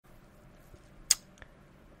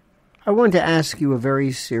I want to ask you a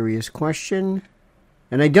very serious question,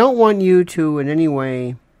 and I don't want you to in any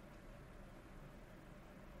way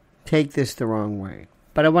take this the wrong way.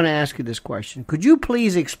 But I want to ask you this question. Could you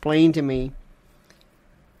please explain to me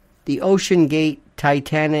the OceanGate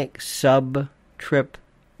Titanic sub trip?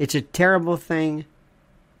 It's a terrible thing.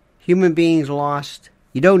 Human beings lost.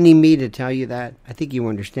 You don't need me to tell you that. I think you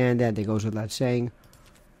understand that. That goes without saying.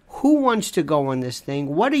 Who wants to go on this thing?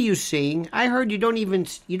 What are you seeing? I heard you don't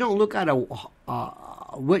look at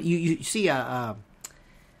what you see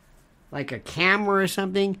like a camera or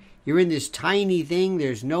something. You're in this tiny thing.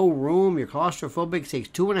 There's no room. You're claustrophobic. It takes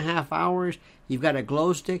 2.5 hours. You've got a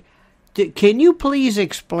glow stick. Can you please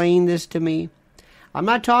explain this to me? I'm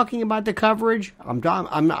not talking about the coverage.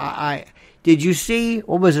 Did you see,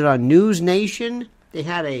 what was it, on News Nation? They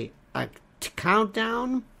had a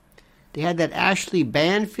countdown. They had that Ashley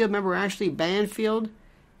Banfield. Remember Ashley Banfield?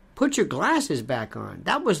 Put your glasses back on.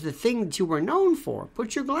 That was the thing that you were known for.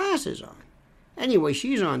 Put your glasses on. Anyway,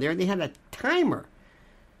 she's on there. They had a timer.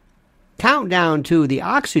 Countdown to the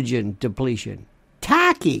oxygen depletion.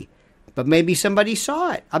 Tacky. But maybe somebody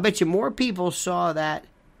saw it. I bet you more people saw that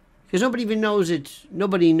because nobody knows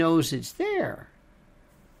it's there.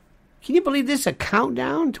 Can you believe this? A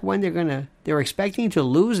countdown to when they're expecting to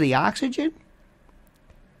lose the oxygen?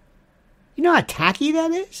 You know how tacky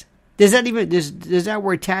that is? Does that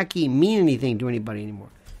word tacky mean anything to anybody anymore?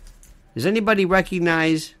 Does anybody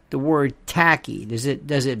recognize the word tacky? Does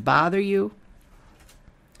it bother you?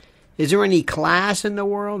 Is there any class in the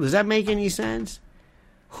world? Does that make any sense?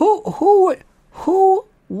 Why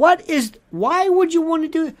would you want to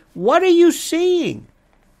do it? What are you seeing?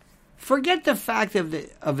 Forget the fact of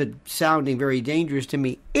it sounding very dangerous to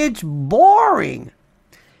me. It's boring.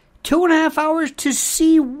 2.5 hours to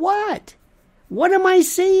see what? What am I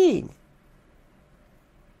seeing?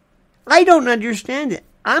 I don't understand it.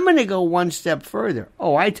 I'm going to go one step further.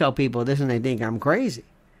 Oh, I tell people this and they think I'm crazy.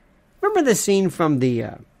 Remember the scene from the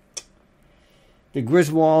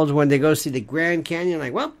Griswolds when they go see the Grand Canyon?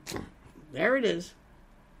 Like, well, there it is.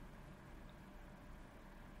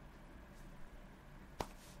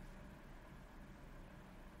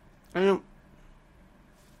 I'm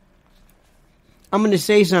going to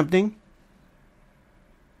say something,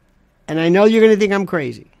 and I know you're going to think I'm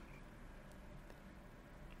crazy.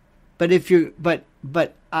 But okay,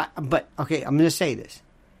 I'm going to say this.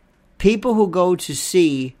 People who go to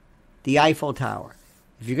see the Eiffel Tower,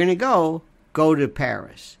 if you're going to go to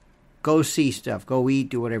Paris. Go see stuff. Go eat,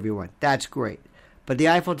 do whatever you want. That's great. But the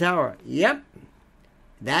Eiffel Tower, yep,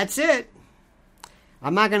 that's it.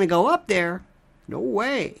 I'm not going to go up there. No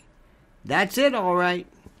way. That's it, all right.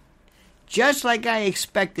 Just like I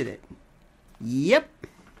expected it. Yep.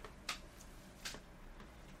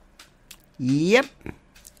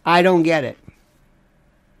 I don't get it.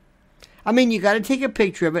 I mean, you got to take a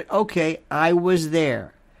picture of it. Okay, I was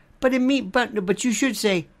there. But you should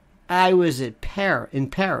say, I was in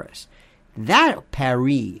Paris.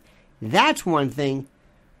 Paris. That's one thing.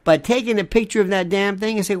 But taking a picture of that damn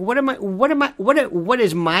thing and say, what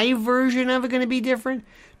is my version of it going to be different?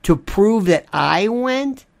 To prove that I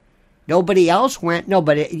went? Nobody else went? No,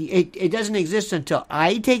 but it doesn't exist until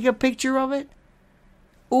I take a picture of it?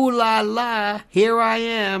 Ooh la la, here I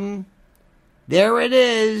am. There it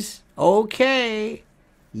is. Okay.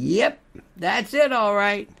 Yep, that's it, all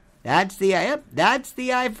right. That's the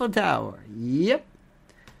Eiffel Tower. Yep.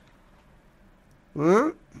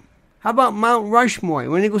 Huh? How about Mount Rushmore? You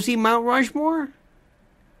want to go see Mount Rushmore?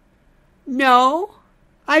 No.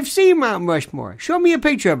 I've seen Mount Rushmore. Show me a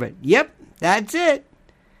picture of it. Yep, that's it.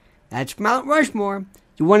 That's Mount Rushmore.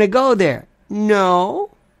 You want to go there?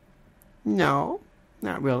 No,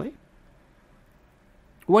 not really.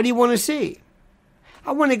 What do you want to see?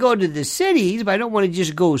 I want to go to the cities, but I don't want to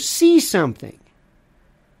just go see something.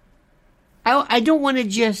 I don't want to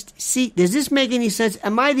just see. Does this make any sense?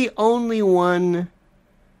 Am I the only one?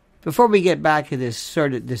 Before we get back to this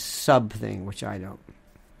sub thing, which I don't.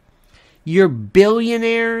 You're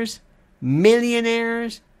billionaires,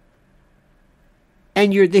 millionaires,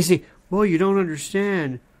 and they say, well, you don't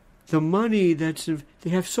understand the money they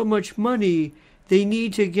have so much money. They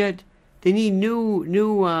need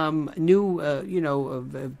new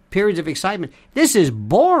periods of excitement. This is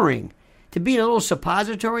boring. To be in a little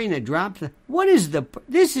suppository and it drops.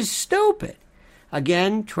 This is stupid.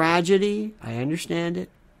 Again, tragedy. I understand it.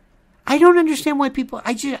 I don't understand why people,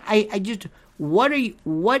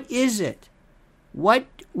 what is it? Why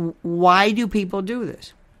do people do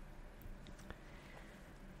this?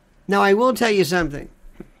 Now, I will tell you something.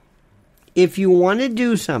 If you want to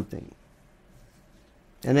do something,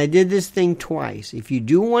 and I did this thing twice, if you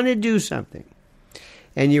do want to do something,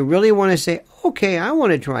 and you really want to say, okay, I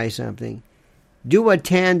want to try something, do a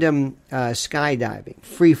tandem skydiving,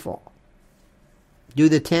 free fall. Do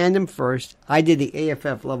the tandem first. I did the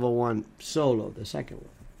AFF level 1 solo, the second one.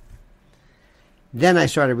 Then I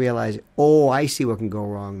started realizing, oh, I see what can go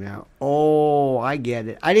wrong now. Oh, I get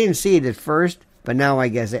it. I didn't see it at first, but now I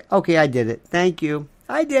guess it. Okay, I did it. Thank you.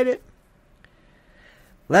 I did it.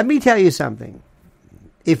 Let me tell you something.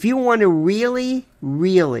 If you want to really,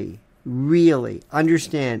 really, really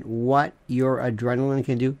understand what your adrenaline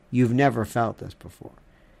can do, you've never felt this before.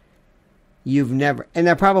 You've never, and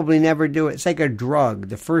I probably never do it. It's like a drug.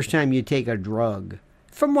 The first time you take a drug,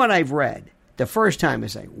 from what I've read, the first time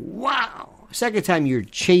it's like, wow. Second time you're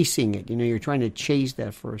chasing it. You're trying to chase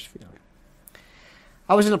that first feeling.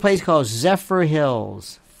 I was in a place called Zephyr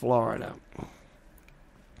Hills, Florida.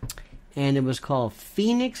 And it was called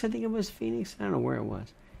Phoenix. I think it was Phoenix. I don't know where it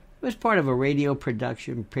was. It was part of a radio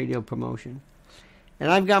production, radio promotion.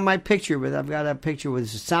 And I've got a picture with a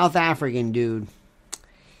South African dude.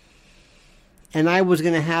 And I was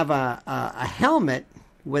going to have a helmet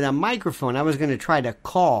with a microphone. I was going to try to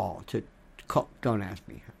call. Don't ask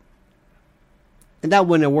me. And that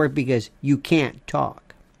wouldn't have worked because you can't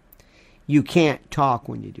talk. You can't talk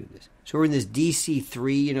when you do this. So we're in this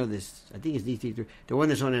DC-3, this, I think it's DC-3, the one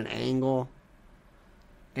that's on an angle.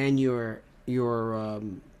 And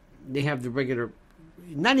they have the regular,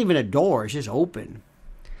 not even a door, it's just open.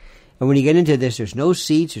 And when you get into this, there's no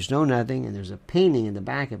seats, there's no nothing, and there's a painting in the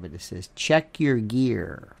back of it that says, check your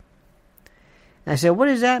gear. And I said, what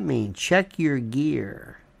does that mean, check your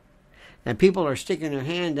gear? And people are sticking their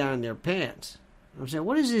hand down their pants. I'm saying,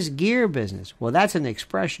 what is this gear business? Well, that's an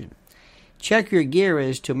expression. Check your gear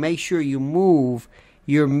is to make sure you move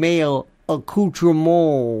your male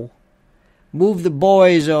accoutrement. Move the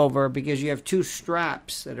boys over because you have 2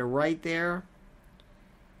 straps that are right there.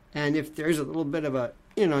 And if there's a little bit of a,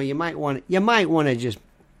 you might want to just,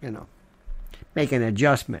 make an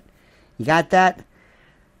adjustment. You got that?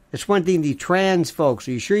 That's one thing, the trans folks.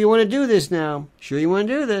 Are you sure you want to do this now? Sure you want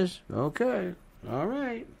to do this? Okay. All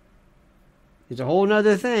right. It's a whole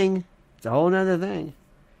nother thing.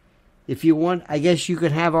 If you want, I guess you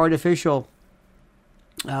could have artificial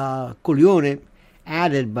culione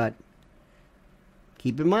added, but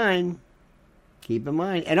keep in mind.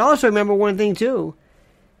 And also remember one thing too.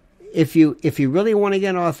 If you really want to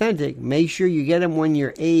get authentic, make sure you get them when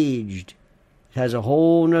you're aged. It has a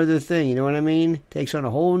whole nother thing, you know what I mean? Takes on a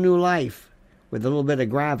whole new life with a little bit of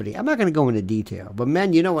gravity. I'm not going to go into detail, but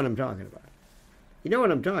men, you know what I'm talking about.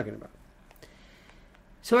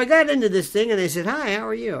 So I got into this thing, and they said, "Hi, how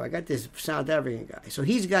are you?" I got this South African guy. So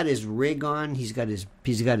he's got his rig on. He's got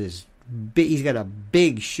a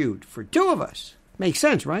big chute for 2 of us. Makes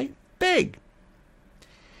sense, right? Big.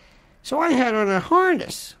 So I had on a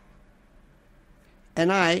harness,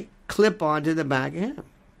 and I clip onto the back of him.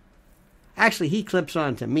 Actually, he clips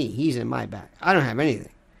onto me. He's in my back. I don't have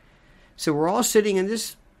anything. So we're all sitting in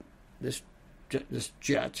this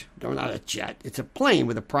jet. No, not a jet. It's a plane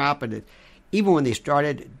with a prop, and even when they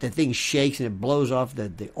started, the thing shakes and it blows off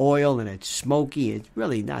the oil, and it's smoky. It's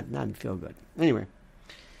really not feel good. Anyway,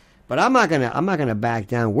 but I'm not gonna back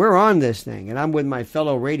down. We're on this thing, and I'm with my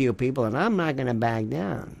fellow radio people, and I'm not gonna back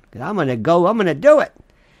down. I'm gonna go. I'm gonna do it.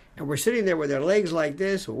 And we're sitting there with our legs like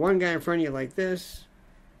this, with one guy in front of you like this.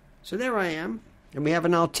 So there I am, and we have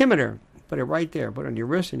an altimeter. Put it right there. Put it on your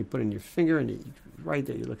wrist, and you put it on your finger, and right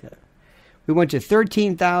there you look at it. We went to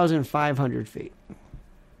 13,500 feet.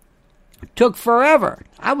 It took forever.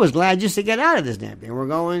 I was glad just to get out of this damn thing. We're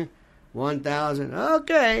going 1,000.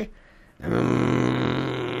 Okay.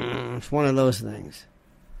 It's one of those things.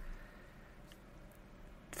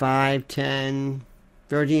 5, 10,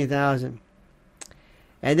 13,000.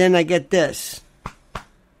 And then I get this.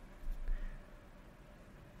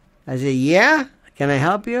 I say, yeah, can I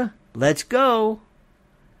help you? Let's go.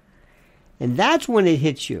 And that's when it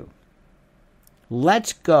hits you.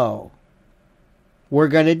 Let's go. We're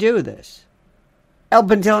going to do this. Up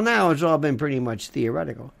until now, it's all been pretty much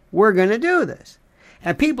theoretical. We're going to do this.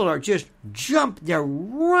 And people are just they're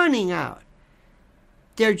running out.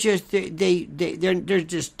 They're just they're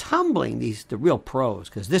just tumbling, the real pros,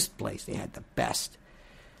 because this place they had the best.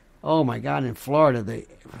 Oh my God, in Florida the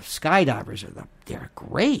skydivers they're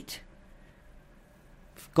great.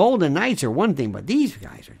 Golden Knights are one thing, but these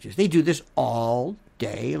guys are they do this all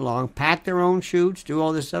day long, pack their own chutes, do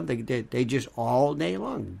all this stuff. They just all day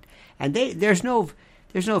long, and there's no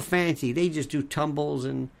fancy. They just do tumbles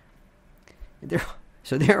and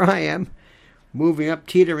so there I am, moving up,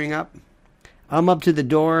 teetering up. I'm up to the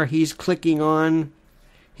door. He's clicking on.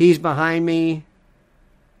 He's behind me.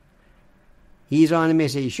 He's on to me. I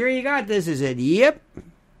said, "You sure you got this?" He said, "Yep."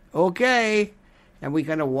 Okay. And we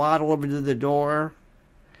kind of waddle over to the door.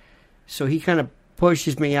 So he kind of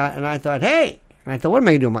pushes me out, and I thought, hey. And I thought, what am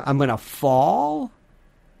I going to do? I'm going to fall?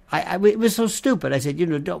 It was so stupid. I said,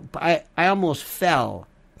 don't. I almost fell.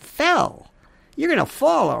 Fell? You're going to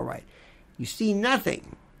fall, all right. You see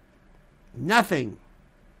nothing. Nothing.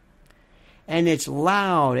 And it's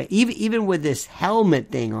loud. Even with this helmet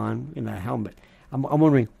thing on, helmet, I'm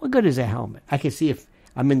wondering, what good is a helmet? I can see if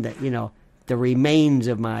I'm in the remains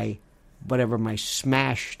of my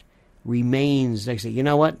smashed remains. I say, you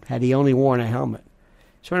know what? Had he only worn a helmet.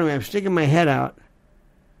 So anyway, I'm sticking my head out,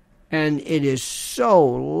 and it is so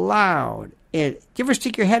loud. Do you ever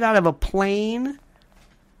stick your head out of a plane?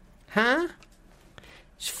 Huh?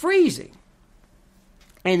 It's freezing.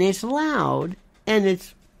 And it's loud, and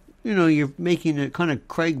it's, you're making a kind of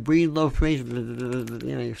Craig Breedlove face.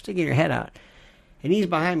 You're sticking your head out. And he's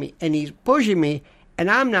behind me, and he's pushing me,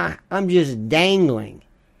 and I'm just dangling.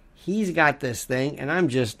 He's got this thing, and I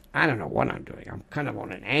don't know what I'm doing. I'm kind of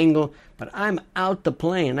on an angle, but I'm out the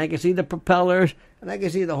plane. I can see the propellers, and I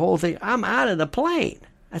can see the whole thing. I'm out of the plane.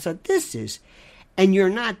 I thought, and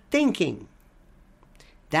you're not thinking.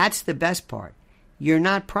 That's the best part. You're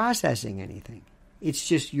not processing anything. It's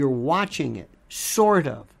just you're watching it, sort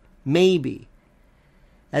of, maybe.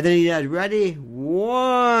 And then he does, ready?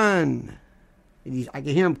 1. And I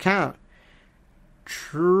can hear him count.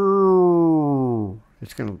 True.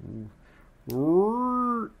 It's going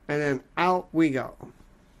to... And then out we go.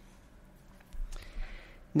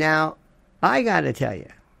 Now, I got to tell you,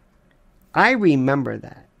 I remember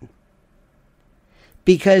that.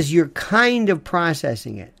 Because you're kind of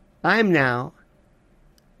processing it. I'm now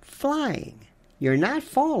flying. You're not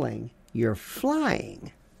falling. You're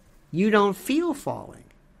flying. You don't feel falling.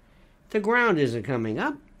 The ground isn't coming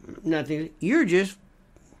up. Nothing. You're just...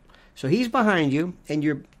 So he's behind you, and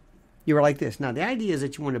you're like this. Now, the idea is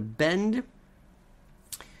that you want to bend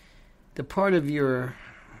the part of your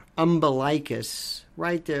umbilicus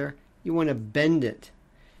right there. You want to bend it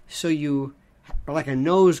so you are like a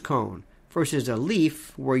nose cone versus a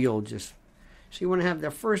leaf where you'll just... So you want to have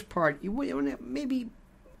the first part, you want to maybe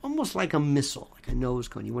almost like a missile, like a nose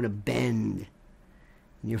cone. You want to bend,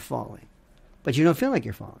 and you're falling. But you don't feel like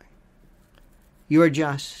you're falling. You are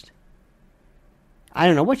just... I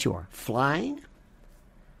don't know what you are. Flying?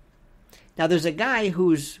 Now there's a guy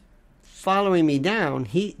who's following me down.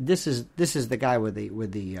 This is the guy with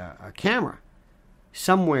the camera.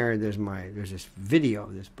 Somewhere there's this video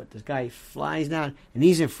of this, but this guy flies down and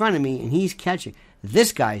he's in front of me and he's catching.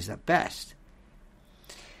 This guy's the best.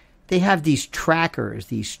 They have these trackers,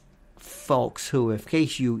 these folks who, in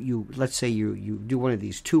case you let's say you do one of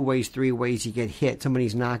these 2 ways, 3 ways, you get hit,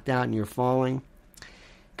 somebody's knocked out and you're falling.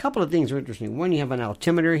 A couple of things are interesting. One, you have an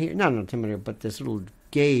altimeter here, not an altimeter, but this little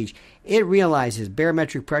gauge. It realizes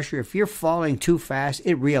barometric pressure. If you're falling too fast,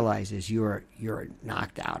 it realizes you're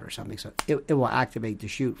knocked out or something. So it will activate the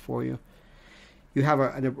chute for you. You have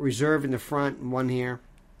a reserve in the front and one here,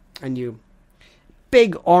 and you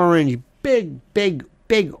big orange.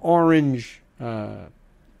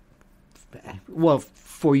 Well,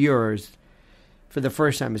 for yours, for the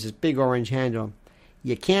first time, it's this big orange handle.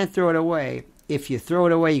 You can't throw it away. If you throw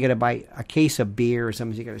it away, you got to buy a case of beer or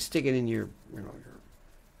something. You got to stick it in your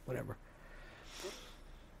whatever.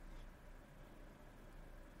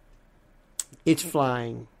 It's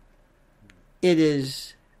flying.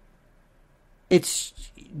 It's.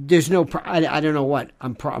 There's no. I don't know what.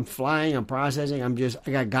 I'm flying. I'm processing. I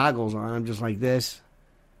got goggles on. I'm just like this.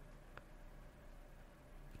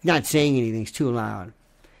 Not saying anything. It's too loud.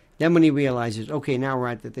 Then when he realizes, okay, now we're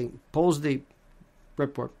at the thing, pulls the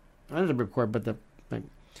ripcord. Not the ripcord, but the thing.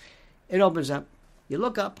 It opens up. You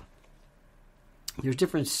look up. There's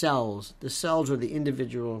different cells. The cells are the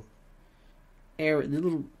individual air, the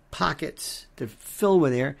little pockets that fill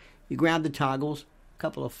with air. You grab the toggles, a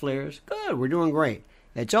couple of flares. Good, we're doing great.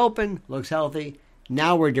 It's open, looks healthy.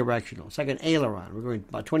 Now we're directional. It's like an aileron. We're going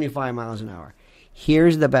about 25 miles an hour.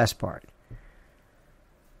 Here's the best part.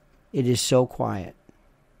 It is so quiet.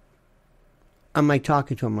 I'm like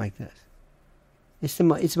talking to him like this. It's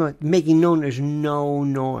about making known there's no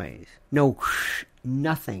noise. No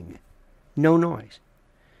nothing. No noise.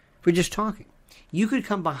 We're just talking. You could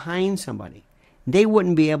come behind somebody. They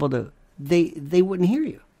wouldn't be able to, they wouldn't hear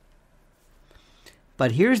you.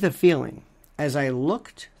 But here's the feeling. As I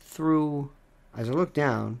looked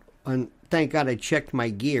down, and thank God I checked my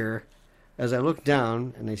gear. As I look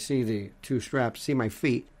down and I see the 2 straps, see my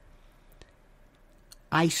feet,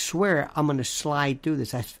 I swear I'm going to slide through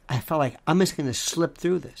this. I felt like I'm just going to slip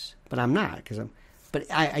through this. But I'm not, because But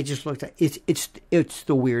I just looked at it's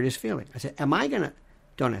the weirdest feeling. I said, am I going to,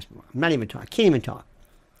 don't ask me why. I'm not even talking. I can't even talk.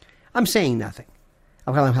 I'm saying nothing.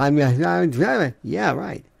 Yeah,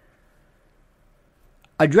 right.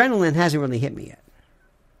 Adrenaline hasn't really hit me yet.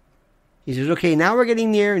 He says, okay, now we're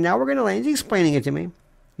getting near. Now we're going to land. He's explaining it to me.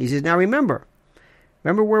 He says, now remember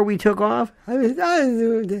where we took off?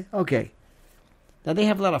 Okay. Now they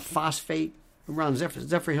have a lot of phosphate around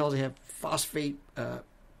Zephyr Hills. They have phosphate,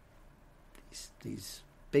 these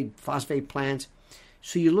big phosphate plants.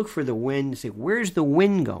 So you look for the wind. Say, where's the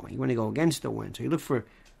wind going? You want to go against the wind. So you look for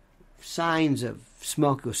signs of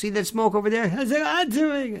smoke. Go, see that smoke over there?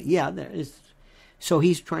 Yeah, there is. So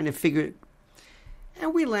he's trying to figure it.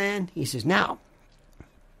 And we land. He says, now,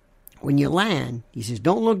 when you land, he says,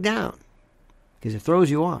 don't look down because it throws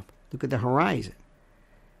you off. Look at the horizon.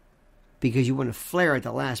 Because you want to flare at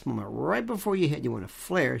the last moment. Right before you hit, you want to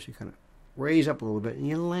flare. So you kind of raise up a little bit and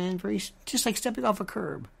you land just like stepping off a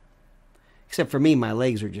curb. Except for me, my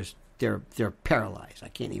legs are just, they're paralyzed. I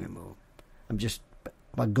can't even move. I'm just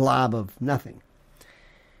a glob of nothing.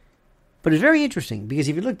 But it's very interesting because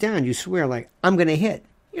if you look down, you swear like, I'm going to hit.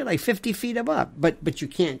 You're like 50 feet up, but you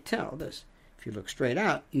can't tell this. If you look straight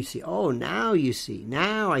out, you see, oh, now you see.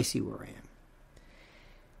 Now I see where I am.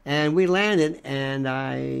 And we landed, and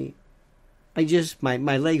I just, my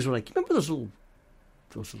legs were like, remember those little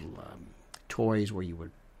toys where you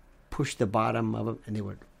would push the bottom of them, and they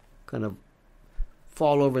would kind of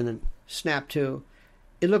fall over and then snap to?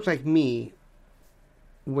 It looked like me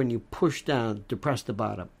when you push down to press the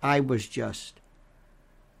bottom. I was just,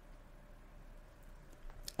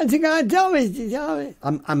 I'm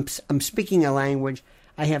speaking a language.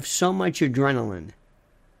 I have so much adrenaline.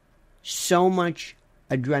 So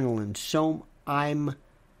I'm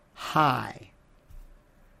high.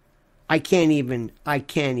 I can't even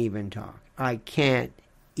talk. I can't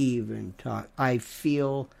even talk. I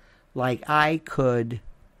feel like I could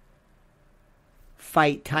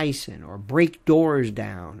fight Tyson or break doors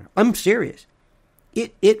down. I'm serious.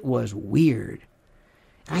 It was weird.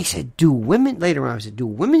 And I said, later on I said, do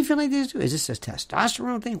women feel like this too? Is this a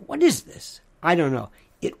testosterone thing? What is this? I don't know.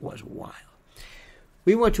 It was wild.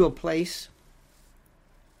 We went to a place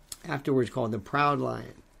afterwards called the Proud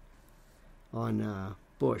Lion on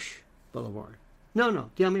Bush Boulevard.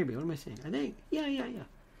 No, Dale Mabry. What am I saying? I think, yeah.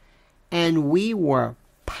 And we were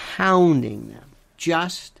pounding them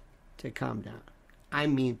just to calm down. I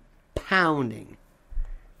mean, pounding.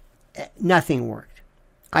 Nothing worked.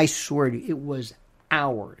 I swear to you, it was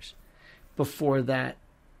hours before that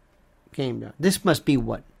came down. This must be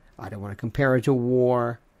what? I don't want to compare it to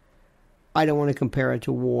war.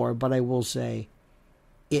 But I will say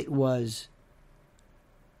it was,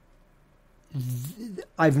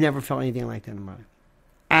 I've never felt anything like that in my life.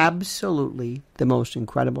 Absolutely the most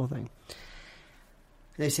incredible thing.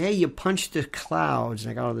 They say, hey, you punched the clouds,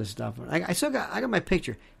 and I got all this stuff. I got my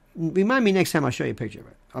picture. Remind me next time I'll show you a picture of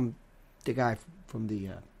it. I'm the guy from the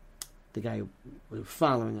guy who was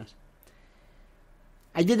following us.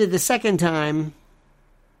 I did it the second time,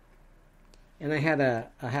 and I had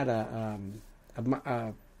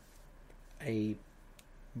a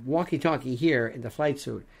walkie-talkie here in the flight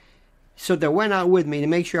suit. So they went out with me to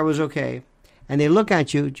make sure I was okay, and they look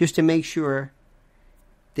at you just to make sure.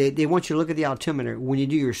 They want you to look at the altimeter when you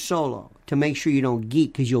do your solo to make sure you don't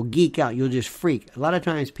geek, because you'll geek out. You'll just freak. A lot of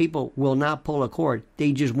times people will not pull a cord.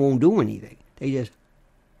 They just won't do anything. They just...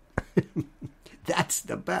 That's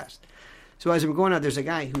the best. So as I'm going out, there's a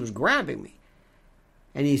guy who's grabbing me.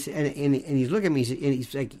 And he's looking at me, and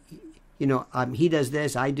he's like, he does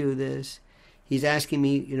this, I do this. He's asking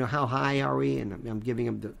me, how high are we? And I'm giving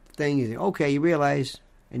him the thing. He's like, okay, you realize.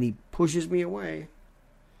 And he pushes me away.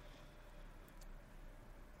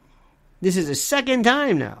 This is the second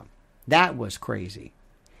time now. That was crazy.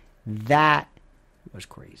 I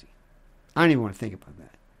don't even want to think about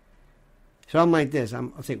that. So I'm like this.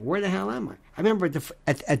 I'm thinking, where the hell am I? I remember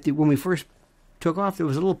when we first took off, there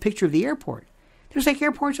was a little picture of the airport. There's like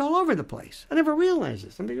airports all over the place. I never realized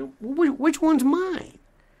this. I'm thinking, which one's mine?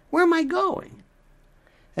 Where am I going?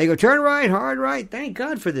 They go, turn right, hard right. Thank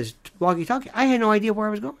God for this walkie-talkie. I had no idea where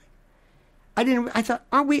I was going. I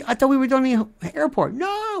thought we were done in the airport.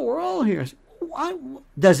 No, we're all here.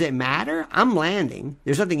 Does it matter? I'm landing.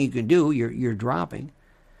 There's nothing you can do. You're dropping.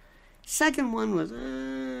 Second one was, I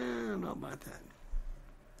don't know about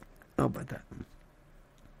that.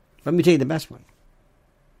 Let me tell you the best one.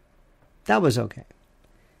 That was okay.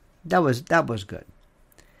 That was good.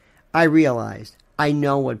 I realized I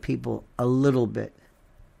know what people a little bit,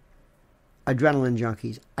 adrenaline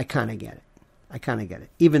junkies, I kind of get it.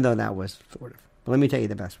 Even though that was sort of. But let me tell you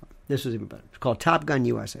the best one. This was even better. It's called Top Gun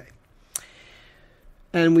USA.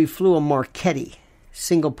 And we flew a Marchetti,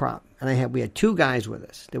 single prop. And we had 2 guys with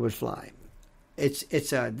us that would fly.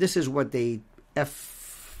 This is what they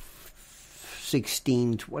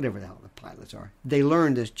F-16, whatever the hell the pilots are. They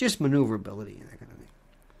learn this, just maneuverability and that kind of thing.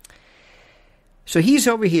 So he's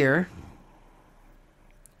over here,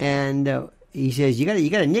 and he says, "You got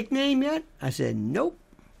a nickname yet?" I said, "Nope."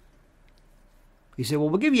 He said, "Well,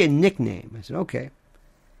 we'll give you a nickname." I said, "Okay."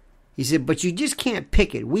 He said, "But you just can't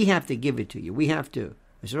pick it. We have to give it to you. We have to."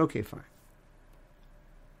 I said, "Okay, fine."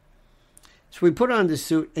 So we put on the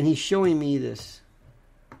suit, and he's showing me this.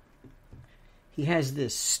 He has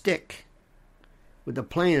this stick with the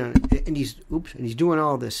plane on it, and he's doing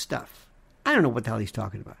all this stuff. I don't know what the hell he's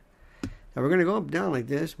talking about. Now we're going to go up down like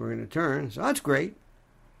this. We're going to turn. So that's great.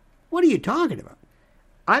 What are you talking about?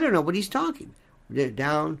 I don't know what he's talking. We're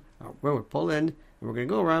down. We're pull in. And we're going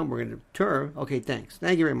to go around. We're going to turn. Okay, thanks.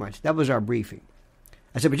 Thank you very much. That was our briefing.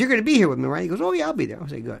 I said, "But you're going to be here with me, right?" He goes, "Oh, yeah, I'll be there." I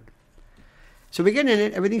say, "Good." So we get in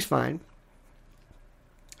it. Everything's fine.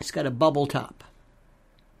 It's got a bubble top.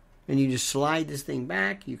 And you just slide this thing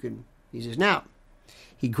back. He says, now,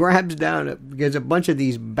 he grabs down, gets a bunch of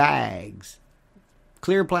these bags,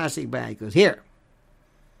 clear plastic bag. He goes, "Here,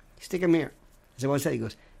 stick them here." I said, "What's that?" He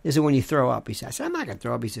goes, "This is when you throw up." He said, "I'm not going to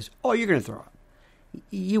throw up." He says, "Oh, you're going to throw up.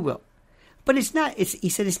 You will." But it's not, he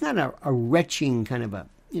said, it's not a retching kind of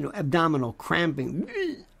abdominal cramping.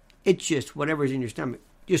 It's just whatever's in your stomach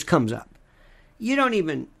just comes up. You don't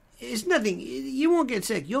even, it's nothing, you won't get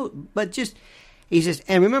sick. He says,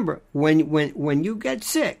 and remember, when you get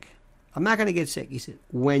sick, I'm not going to get sick. He said,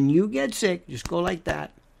 when you get sick, just go like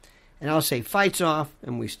that. And I'll say, "Fight's off,"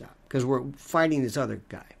 and we stop. Because we're fighting this other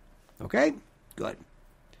guy. Okay? Good.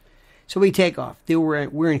 So we take off.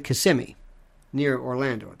 We're in Kissimmee, near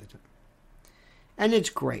Orlando at the time. And it's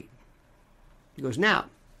great. He goes, "Now,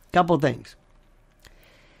 couple things.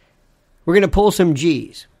 We're going to pull some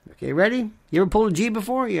G's. Okay, ready? You ever pulled a G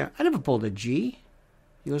before?" "Yeah, I never pulled a G."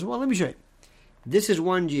 He goes, "Well, let me show you. This is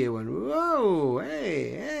one G." I went, "Whoa,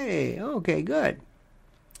 hey, okay, good."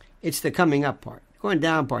 It's the coming up part. Going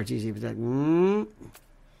down part's easy. It's like,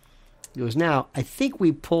 He goes, "Now, I think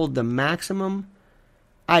we pulled the maximum.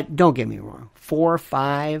 Don't get me wrong, 4,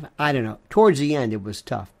 5, I don't know. Towards the end, it was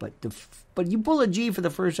tough. But you pull a G for the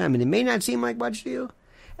first time, and it may not seem like much to you.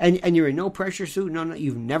 And you're in no pressure suit. No,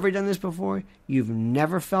 you've never done this before. You've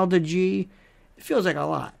never felt a G. It feels like a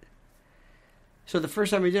lot. So the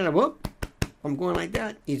first time we did it, I'm going like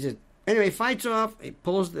that. He said, anyway, fights off. He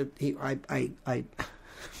pulls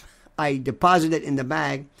I deposit it in the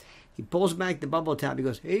bag. He pulls back the bubble top. He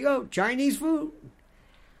goes, "Here you go, Chinese food."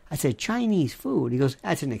 I said, "Chinese food?" He goes,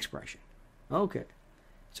 "That's an expression." Okay.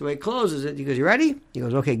 So he closes it. He goes, "You ready?" He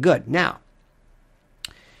goes, "Okay, good. Now,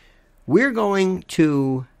 we're going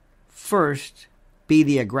to first be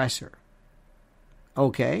the aggressor."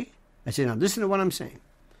 Okay. I said, "Now listen to what I'm saying."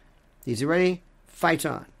 He said, "Ready? Fight's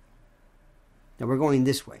on." Now we're going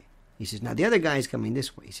this way. He says, "Now the other guy's coming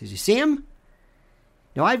this way." He says, "You see him?"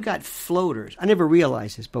 Now I've got floaters. I never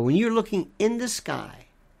realized this, but when you're looking in the sky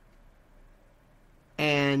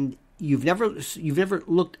and you've never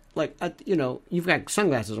looked like at, you've got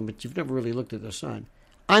sunglasses on, but you've never really looked at the sun.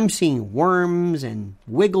 I'm seeing worms and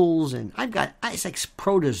wiggles, and it's like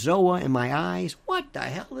protozoa in my eyes. What the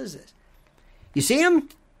hell is this? You see them?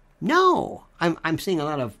 No. I'm seeing a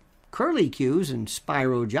lot of curlicues and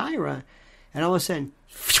spirogyra, and all of a sudden,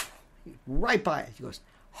 right by it, he goes,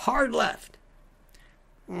 hard left.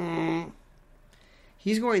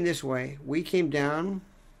 He's going this way. We came down,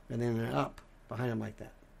 and then up behind him like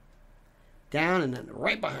that. Down, and then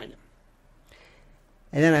right behind him.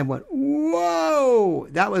 And then I went, whoa!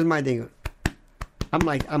 That was my thing.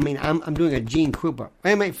 I'm doing a Gene Krupa.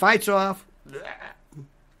 Wait a minute, fights off.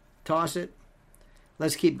 Toss it.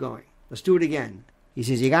 Let's keep going. Let's do it again. He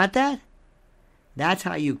says, "You got that?" That's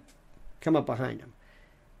how you come up behind him.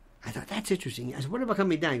 I thought, that's interesting. I said, "What about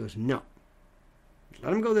coming down?" He goes, "No.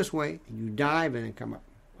 Let him go this way, and you dive and then come up."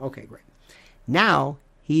 Okay, great. Now,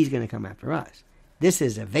 he's going to come after us. This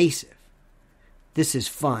is evasive. This is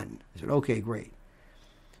fun. I said, "Okay, great.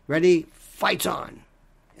 Ready? Fight's on."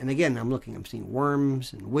 And again, I'm seeing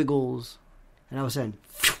worms and wiggles. And all of a sudden,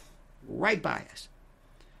 right by us.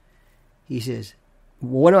 He says,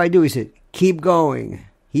 "What do I do?" He said, "Keep going."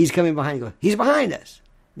 He's coming behind. He goes, "He's behind us.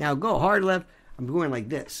 Now go hard left." I'm going like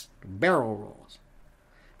this. Barrel rolls.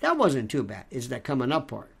 That wasn't too bad. It's that coming up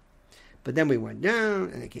part. But then we went down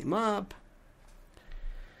and it came up.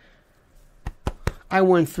 I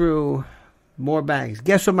went through more bags.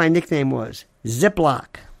 Guess what my nickname was? Ziploc.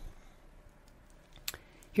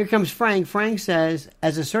 Here comes Frank. Frank says,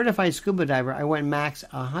 as a certified scuba diver, I went max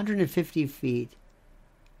 150 feet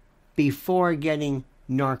before getting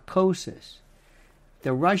narcosis.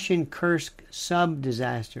 The Russian Kursk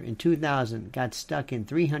sub-disaster in 2000 got stuck in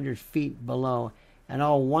 300 feet below and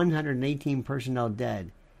all 118 personnel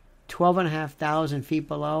dead. 12,500 feet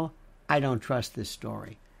below? I don't trust this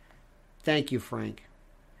story. Thank you, Frank.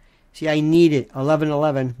 See, I need it.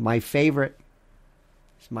 1111, my favorite.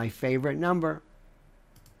 It's my favorite number.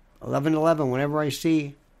 1111, whenever I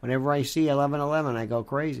see 1111, I go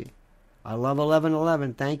crazy. I love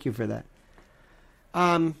 1111. Thank you for that.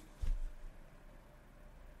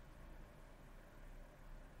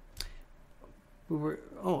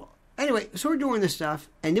 Anyway, so we're doing this stuff,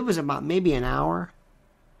 and it was about maybe an hour.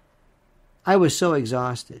 I was so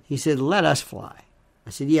exhausted. He said, let us fly. I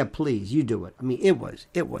said, yeah, please, you do it. I mean,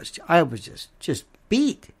 I was just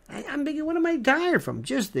beat. I'm thinking, what am I tired from?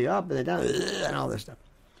 Just the up and the down and all this stuff.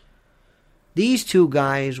 These two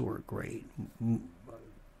guys were great.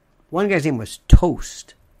 One guy's name was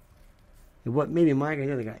Toast. Maybe my guy,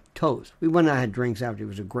 the other guy, Toast. We went out and had drinks after. He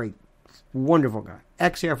was a great, wonderful guy.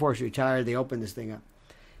 Ex-Air Force, retired. They opened this thing up.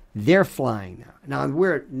 They're flying now.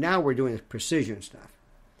 Now we're doing this precision stuff.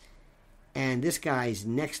 And this guy's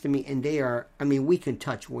next to me, and we can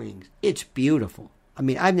touch wings. It's beautiful. I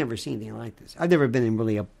mean, I've never seen anything like this. I've never been in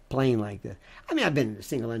really a plane like this. I mean, I've been in a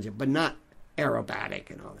single engine, but not aerobatic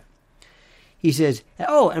and all that. He says,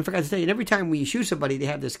 oh, and I forgot to tell you, every time we shoot somebody, they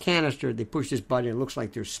have this canister. They push this button, and it looks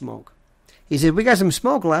like there's smoke. He said, we got some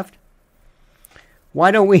smoke left.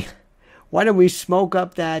 Why don't we smoke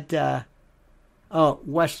up that,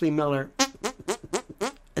 Wesley Miller.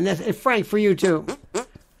 And that's, Frank, for you too.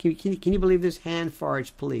 Can you believe this? Hand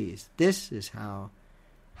farts, please. This is how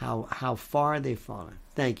far they've fallen.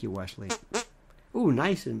 Thank you, Wesley. Ooh,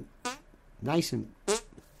 nice and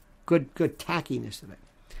good tackiness to it.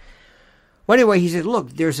 Well, anyway, he said, look,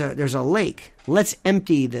 there's a lake. Let's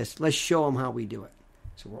empty this. Let's show them how we do it.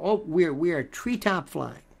 So we're treetop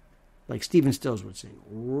flying, like Stephen Stills would sing,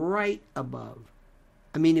 right above.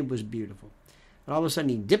 I mean, it was beautiful. And all of a sudden,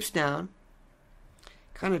 he dips down,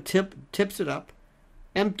 kind of tips it up,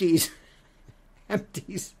 empties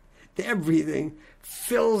everything,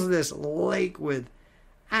 fills this lake with,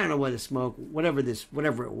 I don't know what the smoke, whatever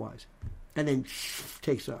it was, and then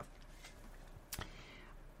takes off.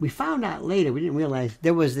 We found out later, we didn't realize,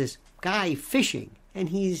 there was this guy fishing, and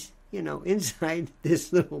he's, inside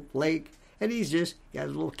this little lake, and he has a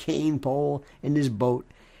little cane pole in his boat,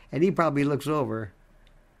 and he probably looks over,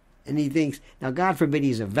 and he thinks, now God forbid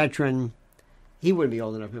he's a veteran, he wouldn't be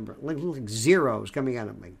old enough, remember, like zeros coming out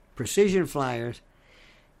of him, like precision flyers,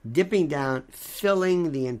 dipping down,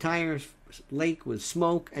 filling the entire lake with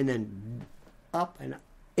smoke, and then up and up.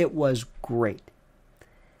 It was great.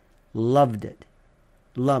 Loved it.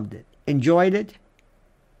 Enjoyed it.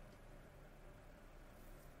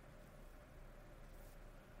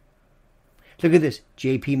 Look at this.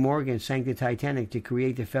 J.P. Morgan sank the Titanic to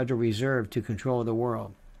create the Federal Reserve to control the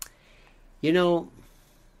world.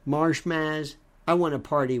 Marshmaz, I want to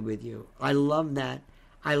party with you. I love that.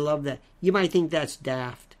 You might think that's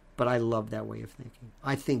daft, but I love that way of thinking.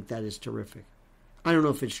 I think that is terrific. I don't know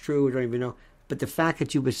if it's true. I don't even know. But the fact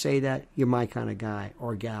that you would say that, you're my kind of guy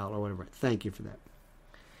or gal or whatever. Thank you for that.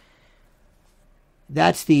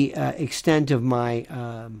 That's the extent of my...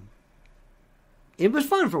 it was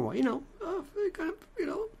fun for a while,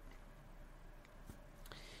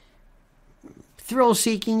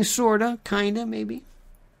 thrill-seeking, sorta, kinda, maybe.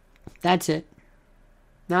 That's it.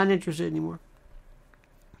 Not interested anymore.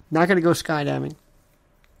 Not going to go skydiving.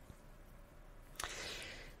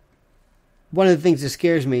 One of the things that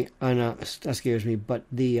scares me, not scares me, but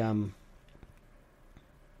the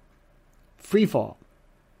free fall,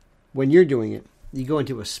 when you're doing it, you go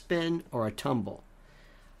into a spin or a tumble.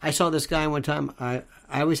 I saw this guy one time. I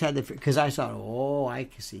always had because I thought, I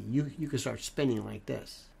can see. You can start spinning like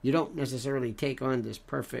this. You don't necessarily take on this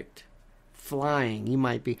perfect flying. You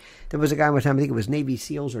might be. There was a guy one time, I think it was Navy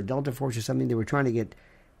SEALs or Delta Force or something. They were trying to get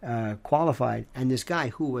qualified. And this guy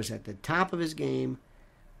who was at the top of his game,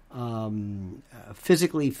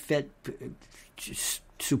 physically fit,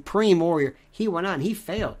 supreme warrior, he went on. He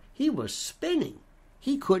failed. He was spinning.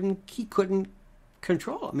 He couldn't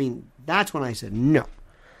control. I mean, that's when I said no.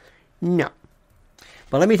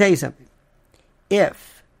 But let me tell you something.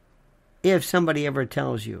 If somebody ever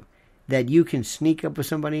tells you that you can sneak up with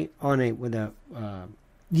somebody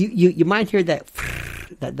you might hear that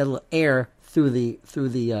little air through the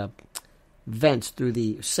vents, through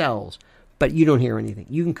the cells, but you don't hear anything.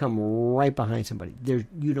 You can come right behind somebody.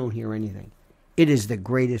 You don't hear anything. It is the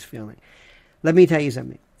greatest feeling. Let me tell you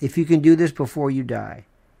something. If you can do this before you die,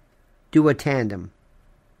 do a tandem.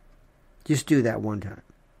 Just do that one time.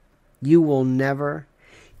 You will never...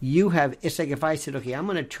 It's like if I said, okay, I'm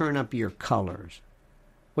going to turn up your colors.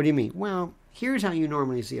 What do you mean? Well, here's how you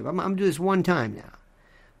normally see it. I'm going to do this one time now.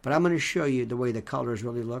 But I'm going to show you the way the colors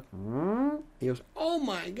really look. He goes, oh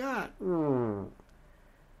my God.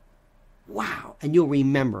 Wow. And you'll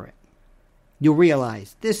remember it. You'll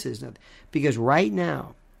realize this is nothing. Because right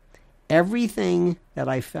now, everything that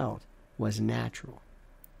I felt was natural.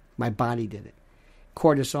 My body did it.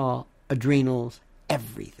 Cortisol, adrenals,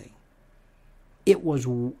 everything. It was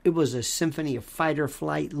a symphony of fight or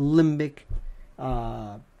flight, limbic.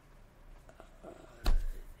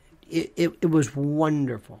 It was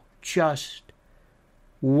wonderful. Just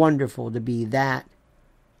wonderful to be that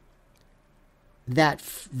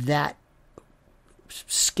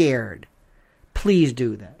scared. Please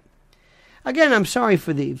do that. Again, I'm sorry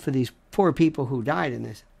for these poor people who died in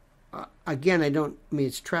this. Again,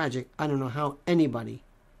 it's tragic. I don't know how anybody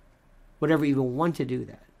would ever even want to do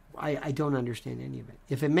that. I don't understand any of it.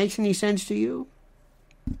 If it makes any sense to you.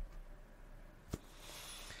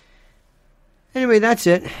 Anyway, that's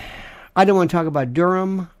it. I don't want to talk about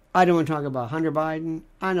Durham. I don't want to talk about Hunter Biden.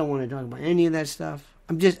 I don't want to talk about any of that stuff.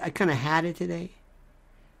 I kind of had it today.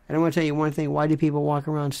 And I want to tell you one thing. Why do people walk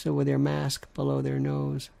around still with their mask below their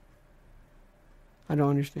nose? I don't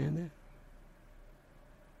understand that.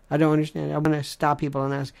 I don't understand it. I want to stop people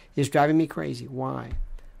and ask, it's driving me crazy. Why?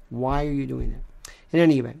 Why are you doing that? In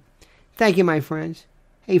any event, thank you, my friends.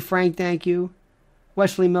 Hey, Frank, thank you.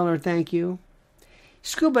 Wesley Miller, thank you.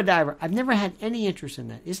 Scuba diver, I've never had any interest in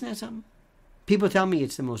that. Isn't that something? People tell me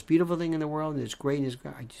it's the most beautiful thing in the world and it's great and it's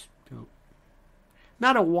great. I just don't.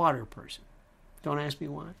 Not a water person. Don't ask me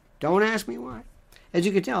why. Don't ask me why. As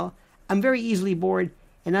you can tell, I'm very easily bored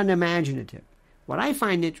and unimaginative. What I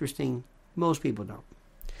find interesting, most people don't.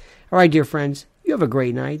 All right, dear friends, you have a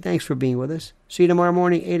great night. Thanks for being with us. See you tomorrow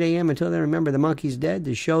morning, 8 a.m. Until then, remember, the monkey's dead.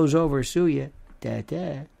 The show's over. Sue ya.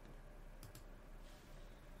 Da-da.